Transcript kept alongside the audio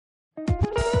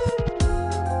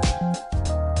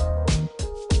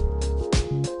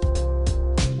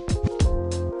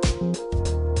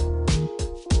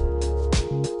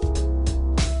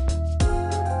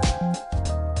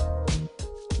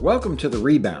Welcome to the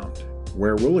Rebound,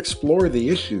 where we'll explore the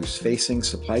issues facing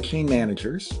supply chain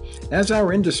managers as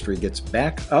our industry gets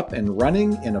back up and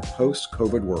running in a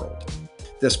post-COVID world.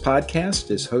 This podcast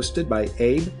is hosted by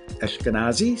Abe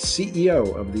Eshkenazi,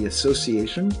 CEO of the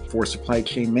Association for Supply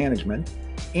Chain Management,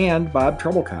 and Bob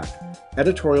Treblecock,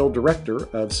 Editorial Director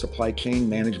of Supply Chain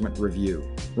Management Review.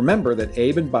 Remember that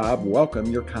Abe and Bob welcome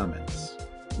your comments.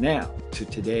 Now to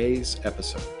today's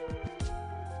episode.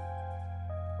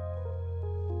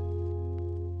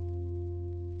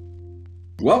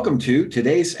 Welcome to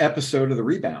today's episode of The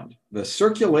Rebound, the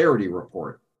Circularity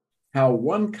Report, how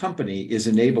one company is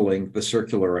enabling the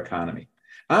circular economy.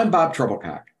 I'm Bob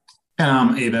Treblecock. And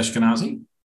I'm Abe Eshkenazi.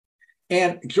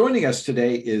 And joining us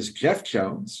today is Jeff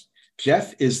Jones.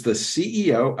 Jeff is the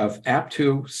CEO of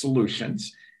Apto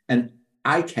Solutions, an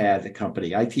ITAD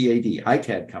company,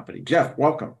 ITAD company. Jeff,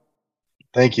 welcome.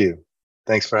 Thank you.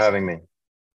 Thanks for having me.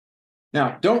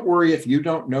 Now, don't worry if you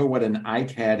don't know what an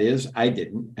ITAD is. I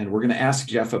didn't, and we're going to ask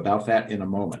Jeff about that in a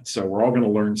moment. So we're all going to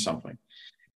learn something.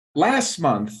 Last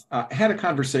month, I had a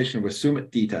conversation with Sumit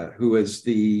Dita, who is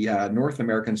the North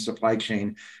American supply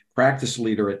chain practice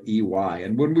leader at EY.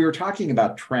 And when we were talking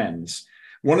about trends,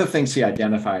 one of the things he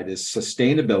identified is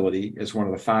sustainability as one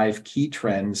of the 5 key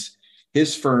trends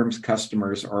his firm's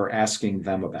customers are asking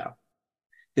them about.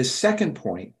 His second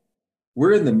point,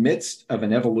 we're in the midst of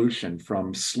an evolution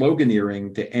from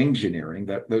sloganeering to engineering,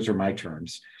 those are my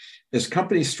terms, as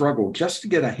companies struggle just to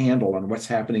get a handle on what's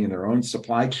happening in their own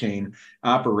supply chain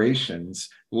operations,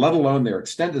 let alone their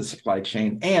extended supply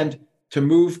chain, and to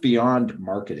move beyond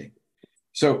marketing.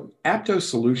 So Apto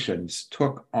Solutions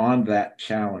took on that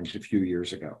challenge a few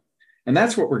years ago. And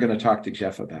that's what we're going to talk to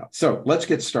Jeff about. So let's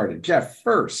get started. Jeff,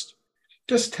 first,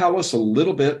 just tell us a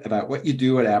little bit about what you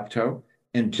do at Apto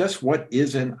and just what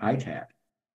is an ITAD.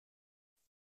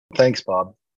 Thanks,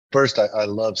 Bob. First, I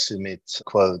love Sumit's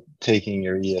quote, taking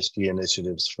your ESG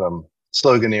initiatives from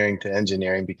sloganeering to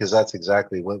engineering, because that's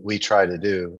exactly what we try to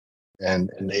do and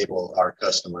enable our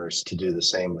customers to do the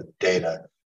same with data.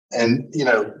 And,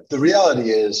 the reality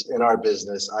is in our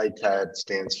business, ITAD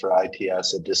stands for IT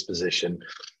Asset Disposition.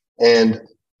 And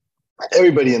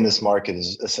everybody in this market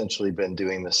has essentially been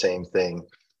doing the same thing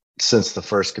since the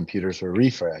first computers were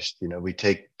refreshed. We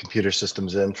take computer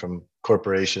systems in from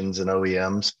corporations and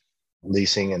OEMs,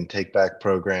 leasing and take back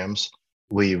programs.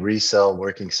 We resell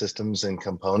working systems and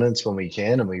components when we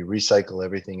can, and we recycle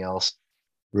everything else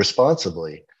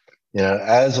responsibly.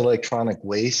 As electronic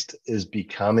waste is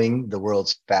becoming the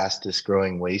world's fastest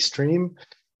growing waste stream,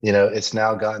 it's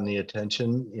now gotten the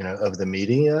attention, of the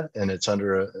media, and it's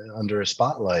under a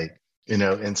spotlight.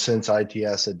 And since IT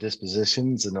asset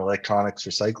dispositions and electronics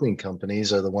recycling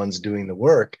companies are the ones doing the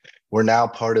work, we're now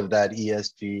part of that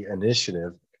ESG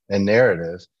initiative and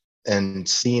narrative and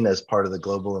seen as part of the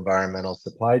global environmental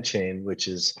supply chain, which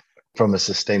is from a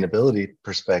sustainability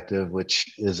perspective,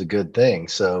 which is a good thing.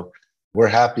 So we're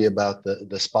happy about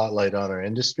the spotlight on our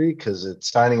industry because it's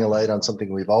shining a light on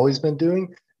something we've always been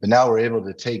doing, but now we're able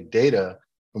to take data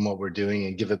from what we're doing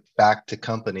and give it back to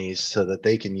companies so that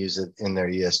they can use it in their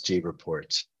ESG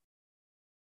reports.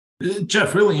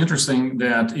 Jeff, really interesting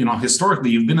that, historically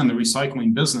you've been in the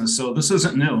recycling business, so this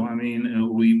isn't new. I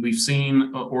mean, we've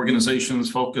seen organizations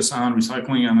focus on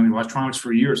recycling and electronics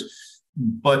for years.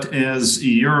 But as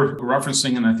you're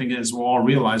referencing, and I think as we're all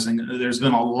realizing, there's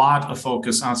been a lot of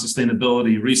focus on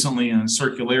sustainability recently and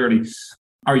circularity.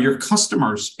 Are your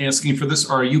customers asking for this,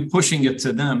 or are you pushing it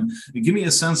to them? Give me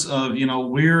a sense of,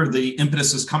 where the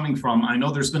impetus is coming from. I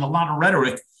know there's been a lot of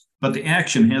rhetoric, but the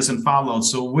action hasn't followed.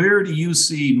 So where do you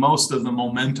see most of the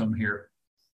momentum here?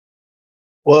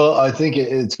 Well, I think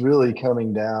it's really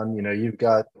coming down. You've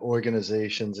got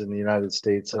organizations in the United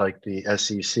States like the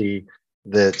SEC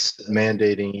that's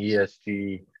mandating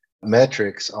ESG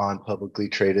metrics on publicly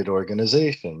traded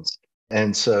organizations.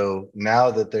 And so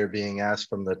now that they're being asked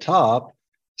from the top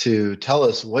to tell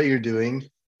us what you're doing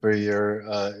for your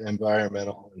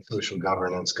environmental and social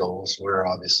governance goals, we're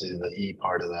obviously the E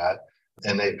part of that.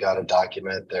 And they've got to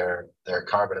document their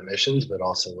carbon emissions, but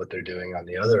also what they're doing on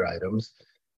the other items.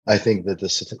 I think that the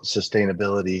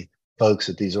sustainability folks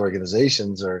at these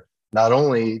organizations are not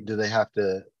only do they have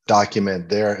to document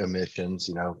their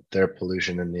emissions, their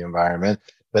pollution in the environment,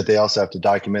 but they also have to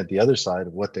document the other side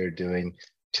of what they're doing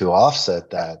to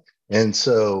offset that. And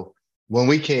so when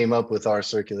we came up with our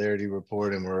circularity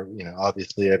report, and we're,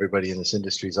 obviously everybody in this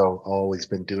industry has always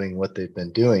been doing what they've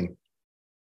been doing,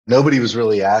 nobody was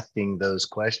really asking those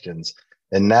questions.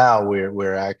 And now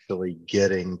we're actually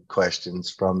getting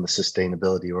questions from the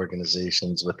sustainability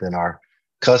organizations within our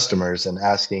customers and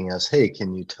asking us, hey,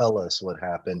 can you tell us what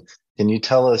happened? Can you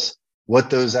tell us what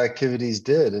those activities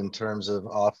did in terms of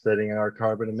offsetting our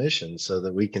carbon emissions so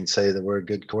that we can say that we're a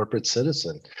good corporate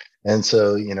citizen. And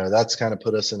so, that's kind of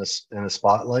put us in a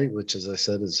spotlight, which, as I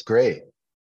said, is great.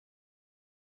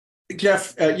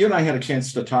 Jeff, you and I had a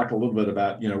chance to talk a little bit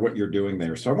about, what you're doing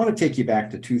there. So I want to take you back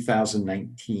to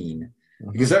 2019,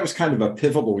 because that was kind of a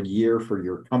pivotal year for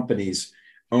your company's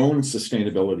own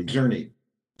sustainability journey.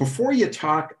 Before you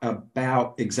talk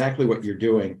about exactly what you're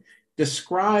doing,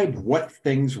 describe what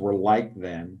things were like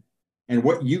then and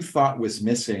what you thought was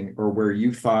missing or where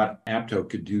you thought Apto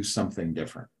could do something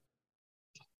different.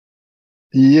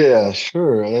 Yeah,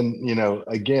 sure. And,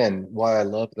 again, why I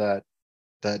love that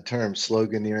term,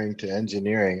 sloganeering to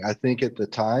engineering. I think at the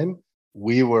time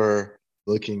we were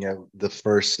looking at the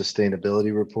first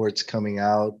sustainability reports coming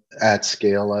out at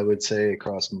scale, I would say,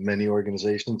 across many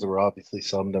organizations. There were obviously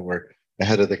some that were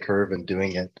ahead of the curve and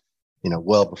doing it,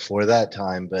 well before that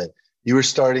time, but you were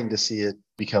starting to see it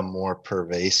become more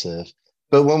pervasive.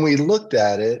 But when we looked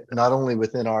at it, not only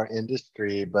within our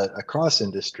industry, but across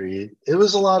industry, it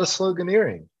was a lot of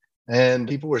sloganeering. And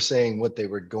people were saying what they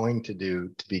were going to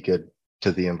do to be good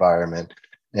to the environment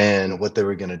and what they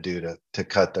were going to do to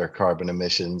cut their carbon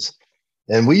emissions.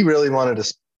 And we really wanted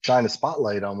to shine a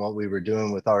spotlight on what we were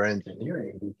doing with our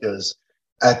engineering, because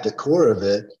at the core of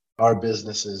it, our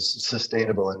business is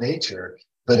sustainable in nature,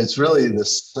 but it's really the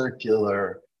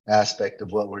circular aspect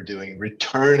of what we're doing,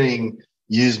 returning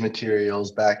used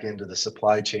materials back into the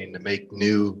supply chain to make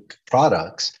new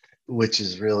products, which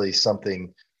is really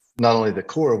something, not only the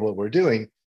core of what we're doing,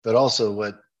 but also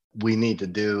what we need to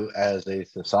do as a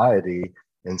society,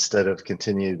 instead of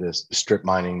continue to strip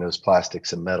mining those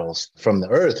plastics and metals from the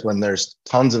earth when there's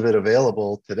tons of it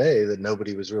available today that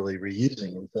nobody was really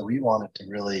reusing. And so we wanted to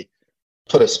really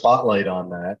put a spotlight on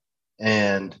that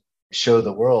and show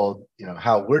the world,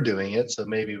 how we're doing it. So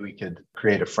maybe we could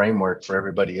create a framework for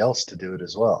everybody else to do it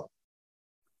as well.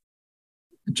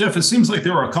 Jeff, it seems like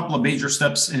there are a couple of major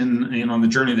steps in the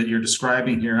journey that you're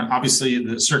describing here. Obviously,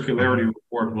 the circularity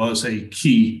report was a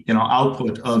key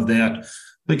output of that.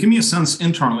 But give me a sense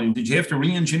internally. Did you have to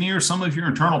re-engineer some of your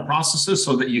internal processes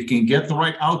so that you can get the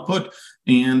right output?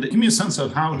 And give me a sense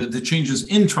of how the changes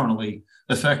internally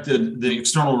affected the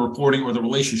external reporting or the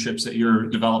relationships that you're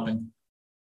developing.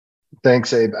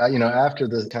 Thanks, Abe. After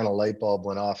the kind of light bulb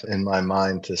went off in my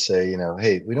mind to say,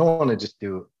 hey, we don't want to just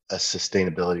do a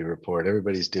sustainability report.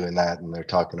 Everybody's doing that and they're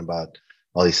talking about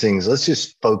all these things. Let's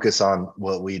just focus on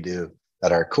what we do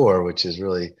at our core, which is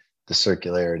really the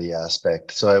circularity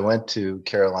aspect. So I went to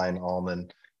Caroline Allman,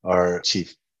 our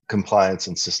Chief Compliance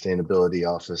and Sustainability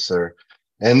Officer,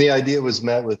 and the idea was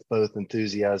met with both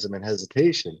enthusiasm and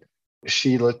hesitation.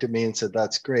 She looked at me and said,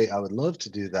 that's great. I would love to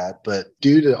do that. But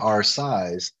due to our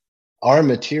size, our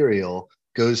material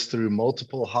goes through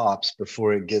multiple hops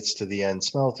before it gets to the end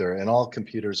smelter. And all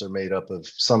computers are made up of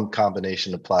some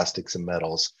combination of plastics and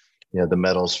metals, the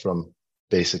metals from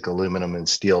basic aluminum and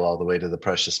steel all the way to the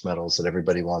precious metals that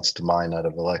everybody wants to mine out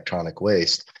of electronic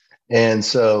waste. And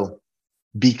so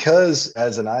because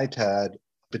as an ITAD,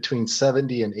 between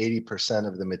 70 and 80%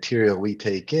 of the material we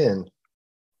take in,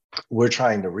 we're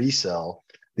trying to resell,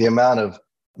 the amount of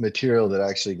material that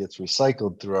actually gets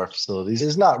recycled through our facilities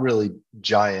is not really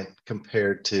giant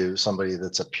compared to somebody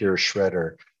that's a pure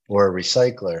shredder or a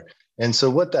recycler. And so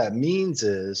what that means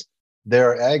is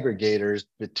there are aggregators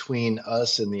between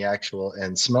us and the actual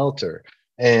end smelter.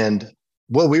 And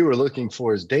what we were looking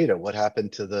for is data. What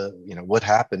happened to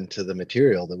the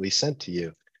material that we sent to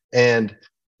you? And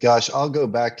gosh, I'll go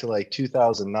back to like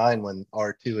 2009 when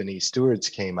R2 and E Stewards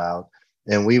came out,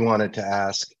 and we wanted to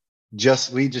ask,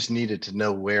 we just needed to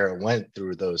know where it went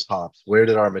through those hops. Where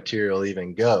did our material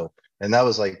even go? And that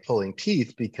was like pulling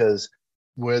teeth, because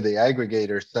where the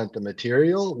aggregator sent the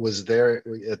material was there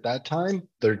at that time,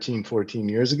 13, 14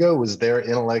 years ago, was their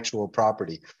intellectual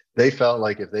property. They felt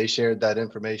like if they shared that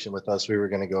information with us, we were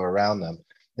going to go around them.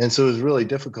 And so it was really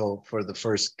difficult for the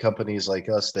first companies like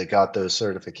us that got those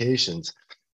certifications.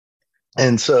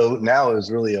 And so now it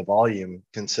was really a volume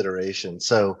consideration.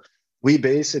 So we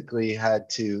basically had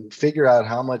to figure out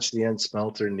how much the end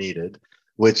smelter needed,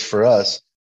 which for us,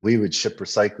 we would ship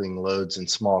recycling loads in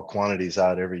small quantities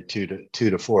out every 2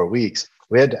 to 4 weeks.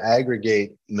 We had to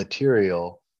aggregate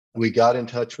material. We got in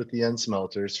touch with the end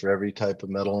smelters for every type of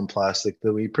metal and plastic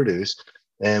that we produced.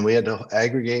 And we had to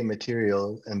aggregate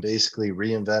material and basically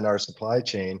reinvent our supply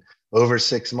chain over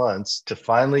 6 months to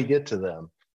finally get to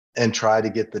them and try to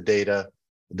get the data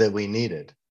that we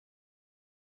needed.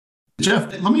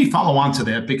 Jeff, let me follow on to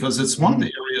that, because it's one of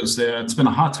the areas that's been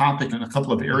a hot topic in a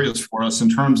couple of areas for us in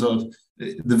terms of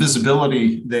the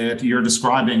visibility that you're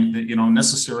describing, that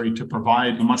necessary to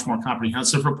provide a much more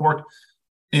comprehensive report.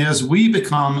 As we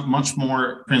become much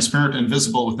more transparent and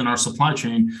visible within our supply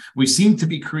chain, we seem to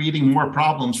be creating more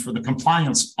problems for the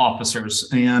compliance officers.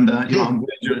 And I'm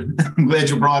glad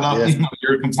you brought up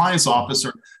your compliance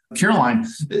officer, Caroline.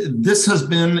 This has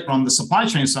been, on the supply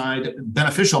chain side,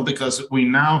 beneficial because we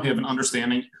now have an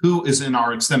understanding who is in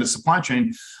our extended supply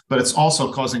chain, but it's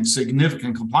also causing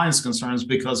significant compliance concerns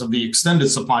because of the extended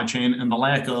supply chain and the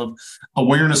lack of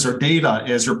awareness or data,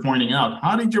 as you're pointing out.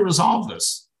 How did you resolve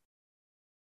this?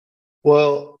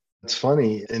 Well, it's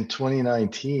funny. In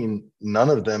 2019, none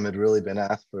of them had really been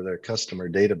asked for their customer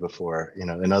data before.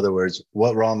 In other words,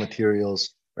 what raw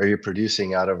materials are you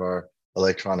producing out of our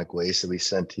electronic waste that we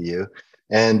sent to you?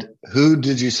 And who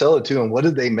did you sell it to and what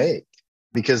did they make?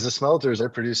 Because the smelters are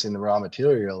producing the raw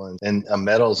material. And a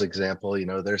metals example,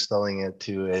 they're selling it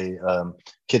to a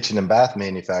kitchen and bath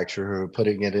manufacturer who are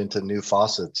putting it into new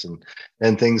faucets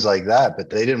and things like that.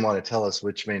 But they didn't want to tell us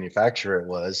which manufacturer it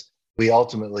was. We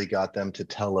ultimately got them to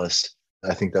tell us,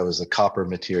 I think that was a copper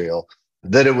material,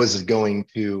 that it was going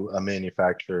to a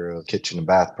manufacturer of kitchen and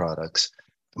bath products.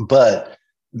 But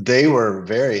they were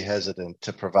very hesitant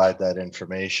to provide that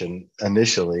information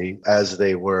initially, as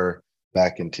they were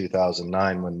back in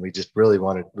 2009, when we just really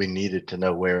we needed to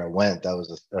know where it went. That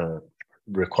was a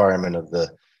requirement of the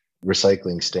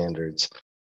recycling standards.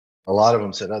 A lot of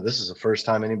them said, oh, this is the first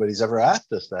time anybody's ever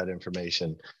asked us that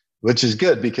information, which is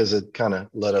good because it kind of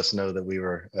let us know that we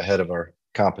were ahead of our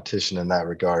competition in that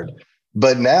regard.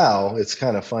 But now it's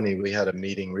kind of funny. We had a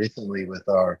meeting recently with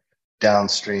our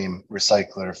downstream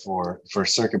recycler for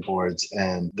circuit boards,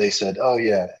 and they said, oh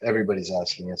yeah, everybody's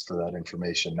asking us for that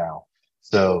information now.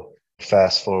 So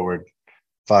fast forward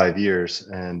 5 years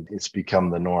and it's become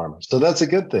the norm. So that's a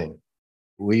good thing.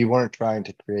 We weren't trying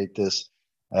to create this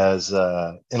as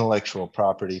intellectual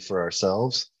property for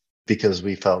ourselves, because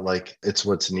we felt like it's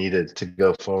what's needed to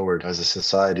go forward as a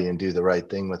society and do the right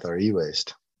thing with our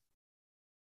e-waste.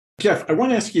 Jeff, I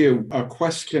want to ask you a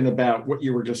question about what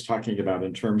you were just talking about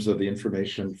in terms of the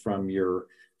information from your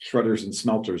shredders and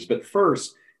smelters. But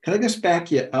first, can I just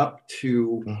back you up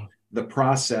to the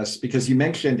process? Because you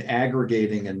mentioned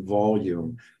aggregating and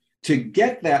volume. To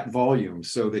get that volume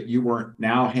so that you weren't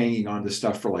now hanging on to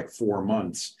stuff for like 4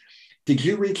 months, did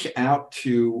you reach out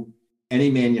to any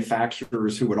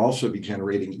manufacturers who would also be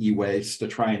generating e-waste to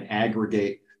try and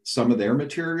aggregate some of their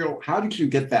material? How did you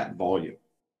get that volume?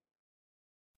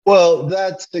 Well,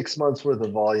 that 6 months worth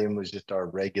of volume was just our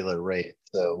regular rate.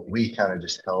 So we kind of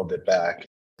just held it back.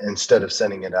 Instead of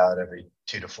sending it out every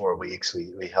 2 to 4 weeks,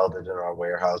 we held it in our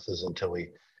warehouses until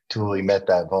we met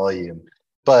that volume.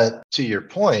 But to your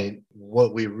point,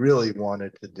 what we really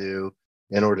wanted to do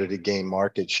in order to gain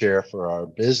market share for our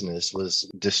business was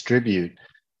distribute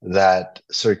that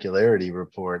circularity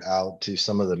report out to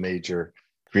some of the major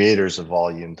creators of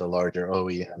volume, the larger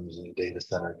OEMs and data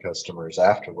center customers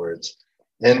afterwards.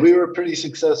 And we were pretty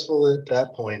successful at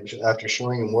that point after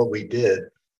showing them what we did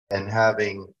and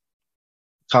having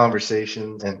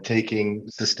conversations and taking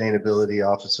sustainability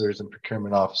officers and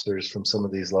procurement officers from some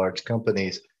of these large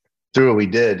companies through what we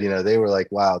did. They were like,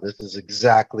 wow, this is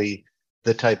exactly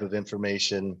the type of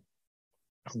information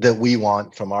that we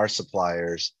want from our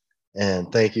suppliers.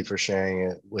 And thank you for sharing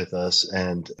it with us.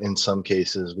 And in some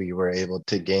cases, we were able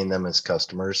to gain them as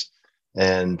customers.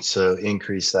 And so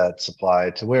increase that supply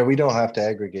to where we don't have to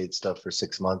aggregate stuff for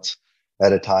 6 months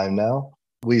at a time now.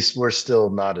 We're still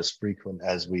not as frequent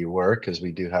as we were because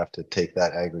we do have to take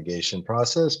that aggregation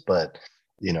process, but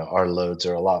our loads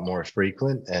are a lot more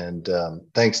frequent. And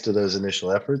thanks to those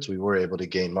initial efforts, we were able to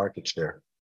gain market share.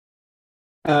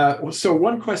 So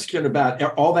one question about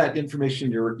all that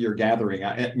information you're gathering.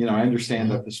 I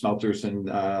understand that the smelters and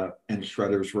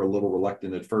shredders were a little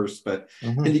reluctant at first, but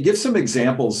can you give some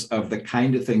examples of the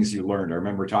kind of things you learned? I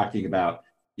remember talking about,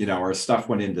 our stuff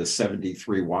went into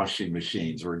 73 washing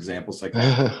machines or examples like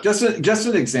that. Just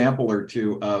an example or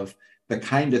two of the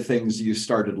kind of things you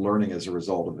started learning as a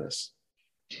result of this.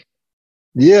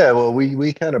 Yeah, well,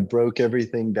 we kind of broke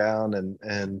everything down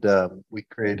and we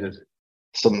created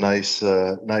some nice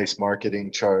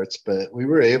marketing charts, but we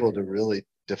were able to really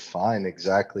define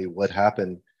exactly what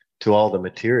happened to all the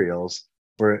materials.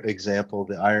 For example,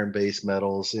 the iron-based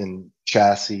metals in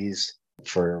chassis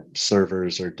for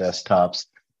servers or desktops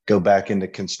go back into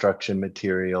construction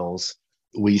materials.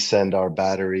 We send our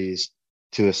batteries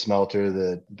to a smelter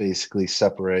that basically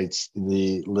separates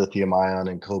the lithium ion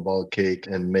and cobalt cake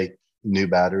and make new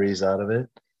batteries out of it.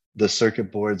 The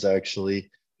circuit boards actually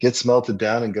get smelted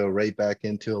down and go right back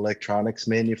into electronics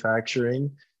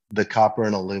manufacturing. The copper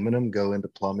and aluminum go into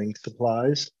plumbing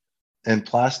supplies, and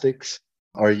plastics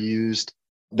are used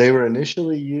They were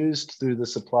initially used through the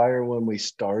supplier when we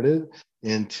started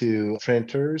into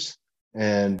printers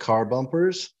and car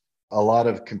bumpers. A lot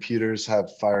of computers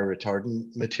have fire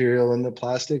retardant material in the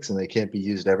plastics and they can't be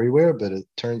used everywhere, but it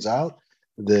turns out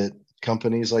that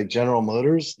companies like General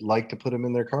Motors like to put them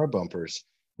in their car bumpers.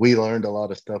 We learned a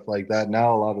lot of stuff like that.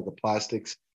 Now, a lot of the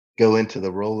plastics go into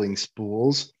the rolling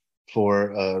spools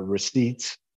for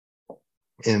receipts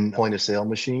in point of sale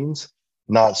machines.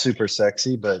 Not super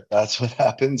sexy, but that's what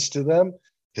happens to them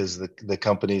because the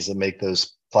companies that make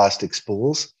those plastic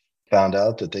spools found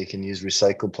out that they can use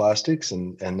recycled plastics,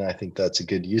 and I think that's a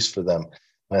good use for them.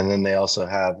 And then they also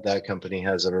have, that company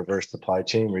has a reverse supply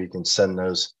chain where you can send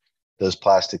those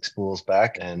plastic spools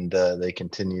back and they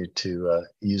continue to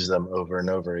use them over and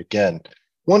over again.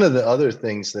 One of the other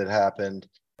things that happened,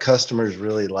 customers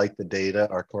really like the data.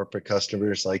 Our corporate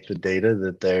customers like the data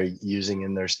that they're using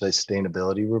in their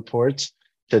sustainability reports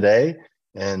today.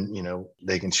 And,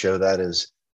 they can show that as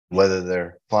whether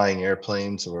they're flying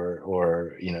airplanes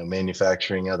or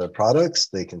manufacturing other products,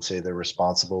 they can say they're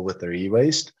responsible with their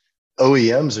e-waste.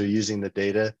 OEMs are using the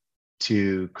data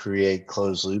to create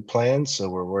closed loop plans. So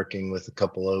we're working with a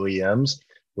couple OEMs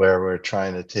where we're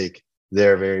trying to take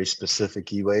their very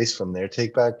specific e-waste from their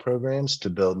take back programs to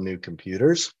build new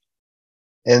computers.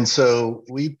 And so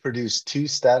we produced 2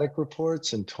 static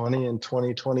reports in 20 and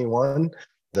 2021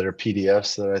 that are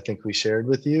PDFs that I think we shared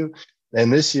with you.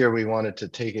 And this year we wanted to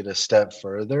take it a step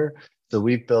further. So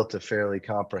we've built a fairly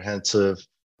comprehensive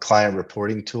client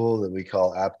reporting tool that we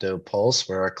call Apto Pulse,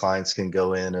 where our clients can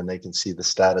go in and they can see the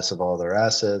status of all their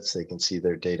assets. They can see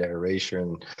their data erasure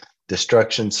and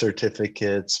destruction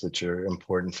certificates, which are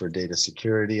important for data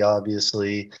security,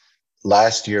 obviously.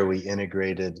 Last year, we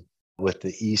integrated with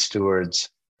the eStewards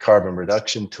carbon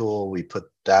reduction tool. We put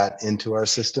that into our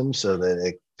system so that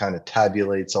it kind of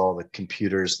tabulates all the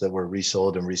computers that were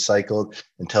resold and recycled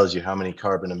and tells you how many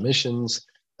carbon emissions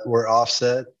were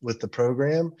offset with the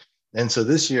program. And so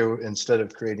this year, instead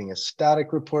of creating a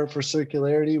static report for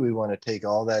circularity, we want to take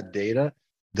all that data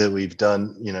that we've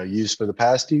done, used for the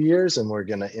past 2 years, and we're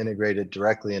going to integrate it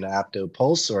directly into Apto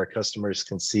Pulse so our customers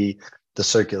can see the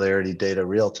circularity data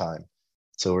real time.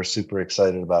 So we're super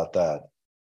excited about that.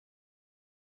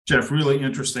 Jeff, really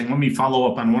interesting. Let me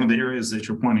follow up on one of the areas that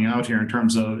you're pointing out here in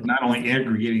terms of not only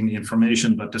aggregating the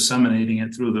information, but disseminating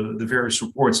it through the various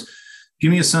reports.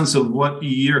 Give me a sense of what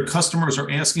your customers are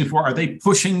asking for. Are they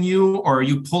pushing you or are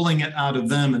you pulling it out of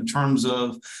them in terms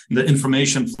of the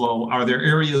information flow? Are there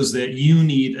areas that you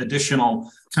need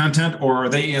additional content or are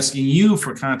they asking you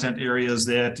for content areas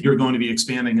that you're going to be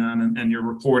expanding on and you're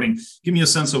reporting? Give me a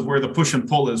sense of where the push and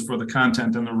pull is for the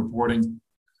content and the reporting.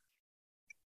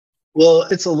 Well,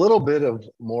 it's a little bit of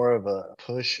more of a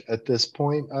push at this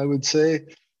point, I would say,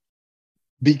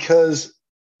 because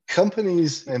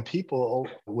companies and people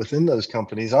within those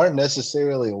companies aren't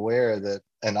necessarily aware that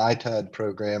an ITAD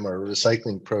program or a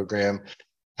recycling program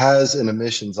has an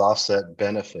emissions offset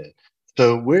benefit.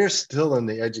 So we're still in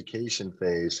the education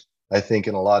phase, I think,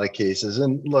 in a lot of cases.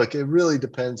 And look, it really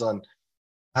depends on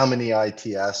how many IT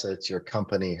assets your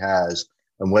company has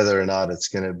and whether or not it's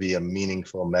going to be a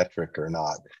meaningful metric or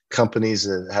not. Companies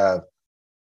that have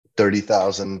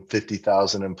 30,000,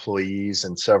 50,000 employees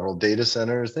and several data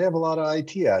centers, they have a lot of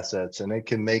IT assets and it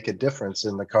can make a difference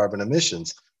in the carbon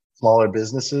emissions. Smaller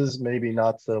businesses, maybe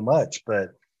not so much,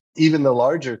 but even the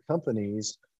larger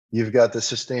companies, you've got the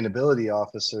sustainability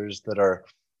officers that are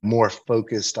more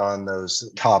focused on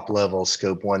those top level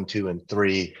scope 1, 2, and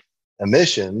 3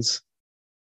 emissions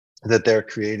that they're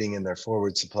creating in their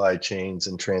forward supply chains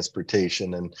and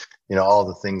transportation and all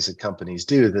the things that companies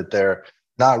do, that they're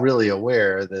not really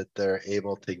aware that they're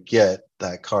able to get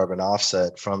that carbon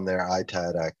offset from their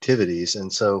ITAD activities.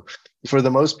 And so for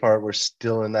the most part, we're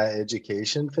still in that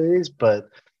education phase, but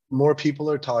more people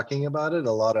are talking about it.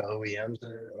 A lot of OEMs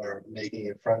are making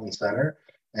it front and center.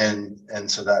 And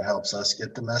so that helps us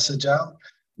get the message out.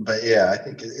 But yeah, I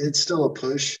think it's still a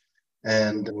push.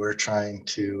 And we're trying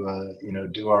to,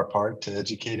 do our part to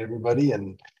educate everybody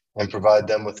and provide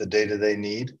them with the data they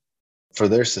need for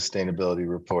their sustainability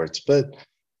reports. But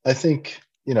I think,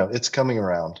 it's coming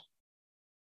around.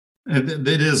 It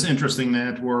is interesting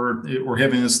that we're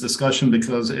having this discussion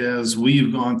because as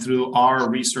we've gone through our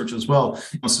research as well,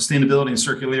 sustainability and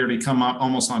circularity come out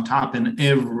almost on top in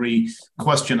every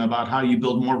question about how you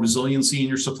build more resiliency in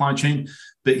your supply chain.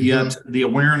 but yet the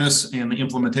awareness and the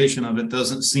implementation of it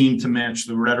doesn't seem to match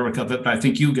the rhetoric of it. But I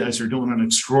think you guys are doing an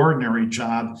extraordinary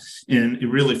job in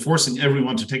really forcing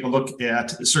everyone to take a look at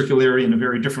circularity in a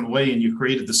very different way. And you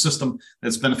created the system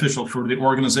that's beneficial for the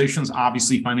organizations,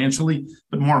 obviously financially,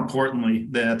 but more importantly,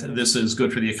 that this is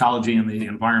good for the ecology and the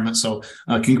environment. So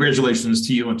congratulations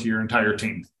to you and to your entire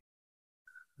team.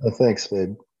 Thanks,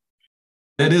 Sid.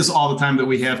 That is all the time that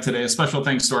we have today. A special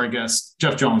thanks to our guest,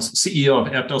 Jeff Jones, CEO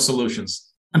of Apto Solutions.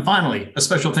 And finally, a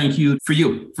special thank you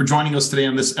for joining us today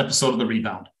on this episode of The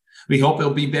Rebound. We hope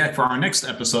you'll be back for our next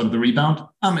episode of The Rebound.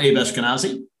 I'm Abe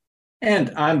Ashkenazi.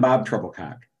 And I'm Bob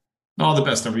Treblecock. All the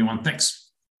best, everyone. Thanks.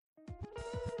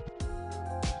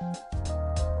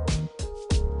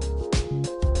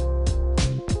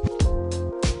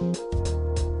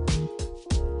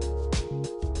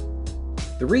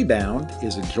 The Rebound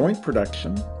is a joint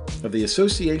production of the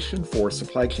Association for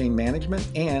Supply Chain Management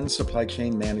and Supply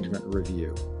Chain Management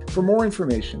Review. For more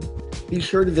information, be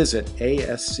sure to visit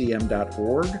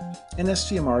ascm.org and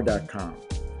scmr.com.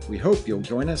 We hope you'll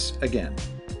join us again.